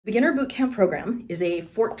Beginner Bootcamp program is a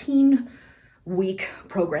 14-week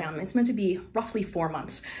program. It's meant to be roughly 4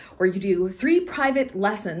 months, where you do 3 private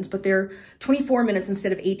lessons, but they're 24 minutes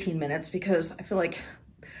instead of 18 minutes, because I feel like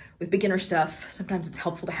with beginner stuff, sometimes it's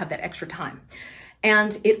helpful to have that extra time.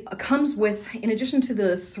 And it comes with, in addition to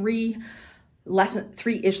the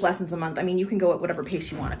 3-ish lessons a month, I mean, you can go at whatever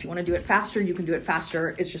pace you want. If you want to do it faster, you can do it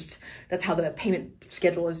faster. It's just, that's how the payment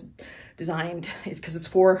schedule is designed. It's because it's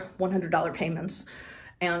 4 $100 payments.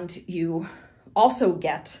 And you also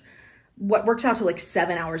get what works out to like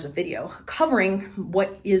 7 hours of video covering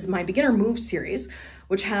what is my beginner moves series,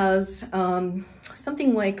 which has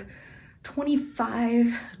something like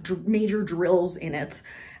 25 major drills in it,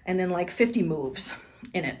 and then like 50 moves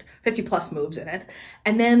in it, 50 plus moves in it.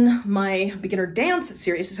 And then my beginner dance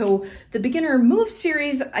series. So the beginner move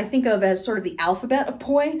series, I think of as sort of the alphabet of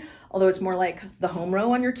Poi, although it's more like the home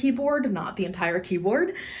row on your keyboard, not the entire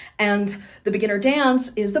keyboard. And the beginner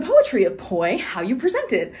dance is the poetry of Poi, how you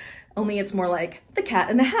present it. Only it's more like the cat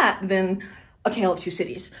in the hat than A Tale of Two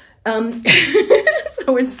Cities.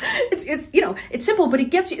 So it's you know, it's simple, but it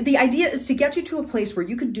gets you, the idea is to get you to a place where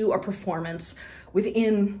you could do a performance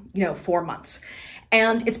within, 4 months.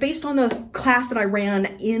 And it's based on the class that I ran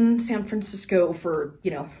in San Francisco for,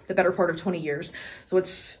 the better part of 20 years. So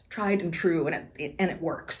it's tried and true, and it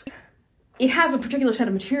works. It has a particular set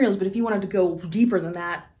of materials, but if you wanted to go deeper than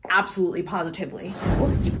that, absolutely positively.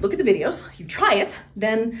 Well, you look at the videos, you try it,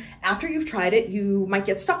 then after you've tried it, you might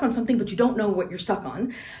get stuck on something, but you don't know what you're stuck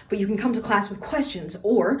on. But you can come to class with questions,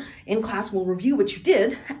 or in class we'll review what you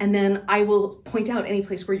did, and then I will point out any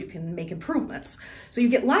place where you can make improvements. So you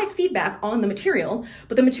get live feedback on the material,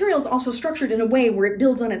 but the material is also structured in a way where it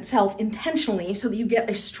builds on itself intentionally so that you get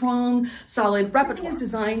a strong, solid repertoire. Everything is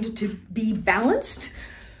designed to be balanced,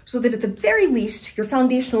 so that at the very least, your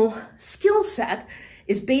foundational skill set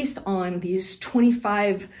is based on these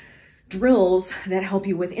 25 drills that help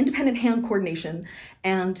you with independent hand coordination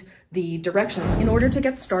and the directions. In order to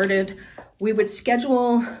get started, we would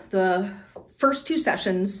schedule the first 2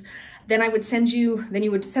 sessions, then you would send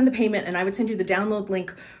the payment, and I would send you the download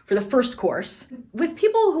link for the first course. With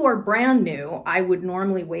people who are brand new, I would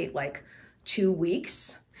normally wait like 2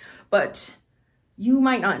 weeks, but you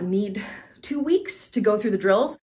might not need 2 weeks to go through the drills.